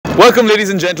Welcome, ladies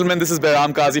and gentlemen. This is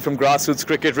Behram Qazi from Grassroots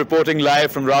Cricket, reporting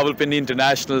live from Rawalpindi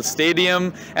International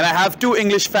Stadium. And I have two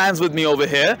English fans with me over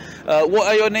here. What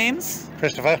are your names?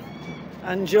 Christopher.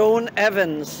 And Joan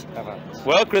Evans.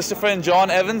 Well, Christopher and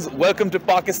John Evans, welcome to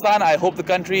Pakistan. I hope the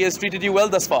country has treated you well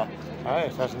thus far.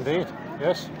 It has indeed,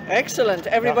 yes. Excellent.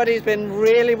 Everybody's been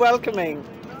really welcoming.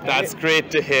 That's great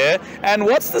to hear. And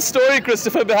what's the story,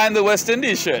 Christopher, behind the West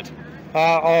Indies shirt?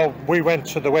 We went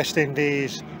to the West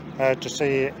Indies to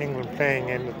see England playing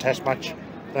in the Test match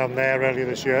down there earlier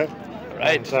this year.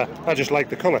 Right. And, I just like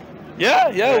the colour. Yeah,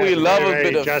 we love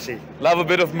a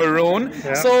bit of maroon.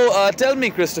 Yeah. So tell me,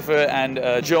 Christopher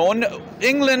and Joan,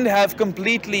 England have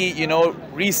completely,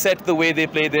 reset the way they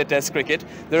play their Test cricket.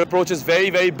 Their approach is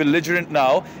very, very belligerent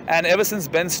now. And ever since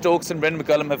Ben Stokes and Brendan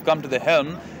McCullum have come to the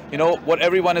helm, what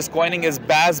everyone is coining as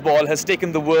Bazball has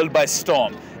taken the world by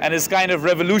storm and is kind of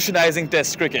revolutionizing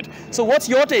Test cricket. So what's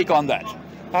your take on that?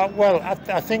 Well,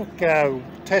 I think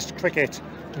Test cricket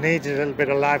needs a little bit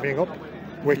of livening up,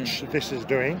 which this is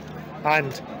doing.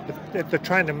 And they're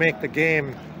trying to make the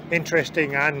game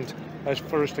interesting and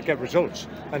for us to get results.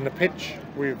 And the pitch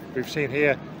we've seen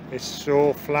here is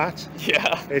so flat.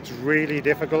 Yeah. It's really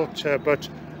difficult, but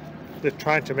they're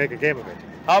trying to make a game of it.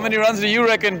 How many runs do you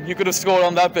reckon you could have scored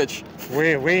on that pitch?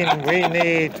 We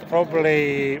need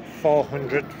probably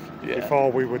 400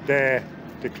 before we would dare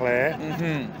declare.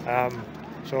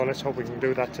 So let's hope we can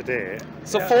do that today.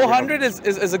 So 400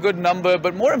 is a good number,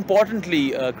 but more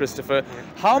importantly, Christopher,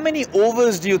 how many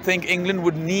overs do you think England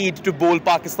would need to bowl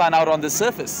Pakistan out on this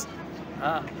surface?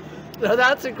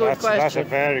 That's a good question. That's a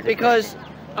very good because,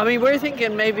 question. I mean, we're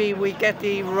thinking maybe we get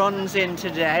the runs in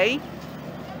today,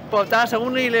 but that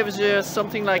only leaves us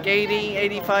something like 80,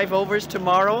 85 overs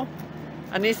tomorrow.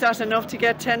 And is that enough to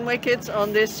get 10 wickets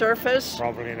on this surface?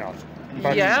 Probably not.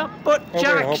 But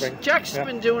Jack's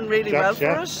been doing really well for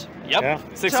us. Yep, Yeah.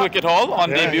 6-wicket haul on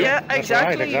debut. Yeah,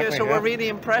 exactly. Right, exactly, so we're really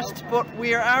impressed, but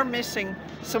we are missing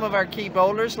some of our key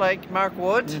bowlers like Mark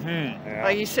Wood.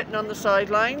 He's sitting on the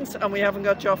sidelines, and we haven't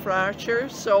got Jofra Archer.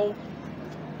 So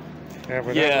I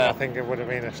think it would have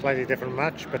been a slightly different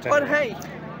match. But hey.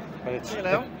 But it's,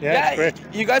 it's great.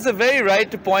 You guys are very right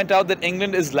to point out that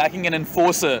England is lacking an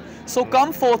enforcer. So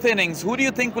come fourth innings, who do you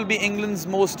think will be England's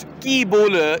most key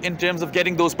bowler in terms of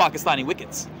getting those Pakistani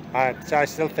wickets? I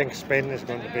still think spin is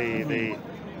going to be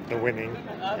the winning.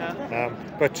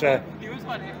 But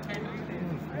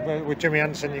with Jimmy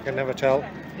Anderson, you can never tell.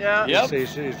 Yeah. Yep.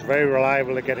 He's very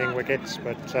reliable at getting wickets,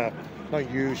 but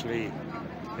not usually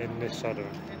in this sort of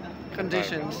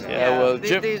conditions. Well,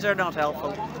 these are not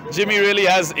helpful. Jimmy really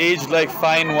has aged like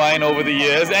fine wine over the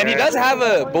years, and he does have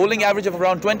a bowling average of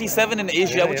around 27 in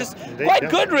Asia, which is quite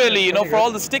good, really, for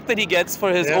all the stick that he gets for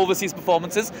his overseas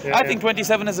performances. I think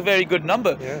 27 is a very good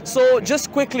number. So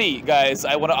just quickly, guys,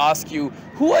 I want to ask you,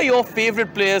 who are your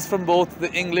favorite players from both the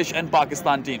English and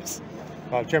Pakistan teams?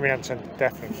 Well, Jimmy Anderson,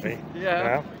 definitely.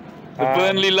 The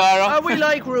Burnley Lara. We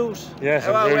like Root. Yes,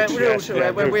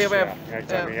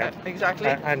 exactly.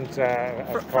 And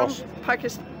of course, from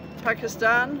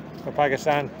Pakistan. For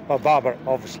Pakistan, well, Babar,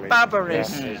 obviously. Babar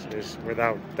is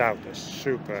without doubt a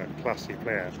super classy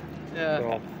player.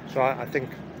 So I think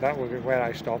that will be where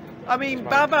I stop. I mean,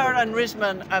 Babar and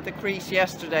Rizman at the crease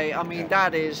yesterday. I mean,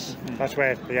 that is. That's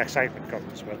where the excitement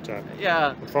comes. But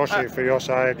unfortunately for your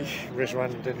side,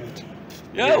 Rizman didn't.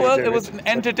 It was an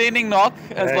entertaining knock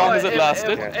as long as it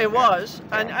lasted. It was,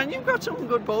 and you've got some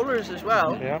good bowlers as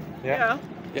well. Yeah.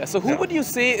 So who would you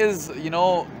say is,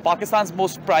 Pakistan's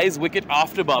most prized wicket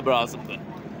after Babar Azam then?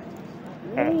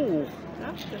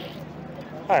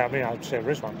 I mean, I'd say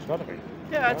Rizwan's got to be.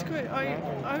 Yeah, it's good.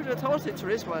 I would have thought it's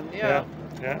Rizwan. Yeah.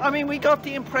 I mean, we got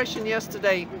the impression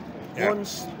yesterday,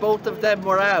 once both of them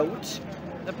were out,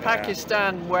 the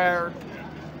Pakistan were,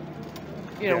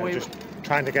 we just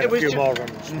trying to get a few more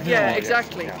runs.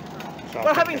 Exactly.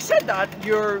 Well, having said that,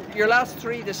 your last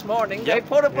three this morning, they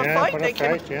put up a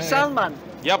fight. Salman.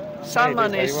 Yep.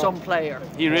 Salman is some player.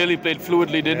 He really played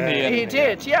fluidly, didn't he? He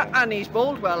did, and he's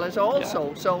bowled well as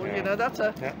also. So that's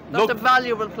a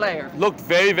valuable player. Looked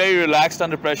very, very relaxed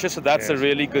under pressure, so that's a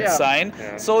really good sign.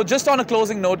 So just on a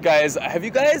closing note, guys, have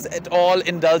you guys at all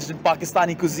indulged in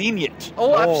Pakistani cuisine yet?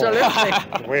 Oh,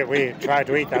 absolutely. we try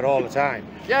to eat that all the time.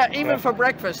 Yeah, even for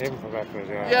breakfast. Even for breakfast,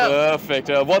 Perfect.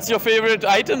 What's your favorite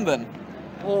item then?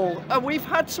 We've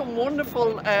had some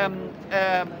wonderful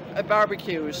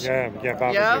barbecues.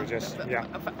 Barbecues.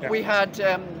 We had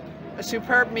a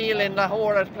superb meal in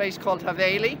Lahore at a place called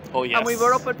Haveli. Oh yes. And we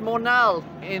were up at Monal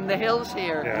in the hills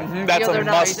here the That's other a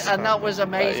night, must. and that was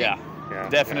amazing. Yeah.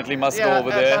 Definitely must go over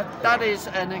there. That is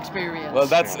an experience. Well,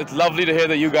 it's lovely to hear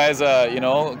that you guys are, you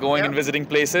know, going and visiting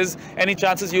places. Any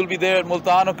chances you'll be there at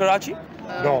Multan or Karachi?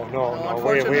 No.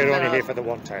 We're only not. here for the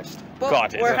one test. But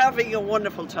Got it. we're having a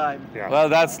wonderful time. Yeah. Well,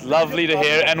 that's lovely to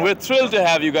hear, and we're thrilled to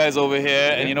have you guys over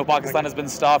here. And you know, Pakistan has been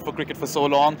starved for cricket for so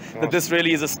long that this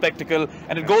really is a spectacle,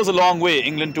 and it goes a long way.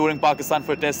 England touring Pakistan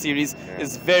for a test series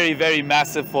is very, very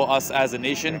massive for us as a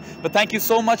nation. But thank you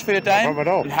so much for your time. No problem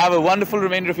at all. Have a wonderful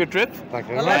remainder of your trip. Thank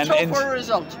you. Well, let's hope for a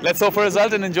result. Let's hope for a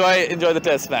result and enjoy the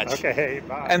test match. Okay,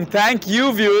 bye. And thank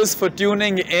you, viewers, for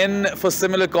tuning in for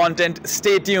similar content.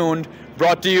 Stay tuned.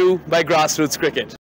 Brought to you by Grassroots Cricket.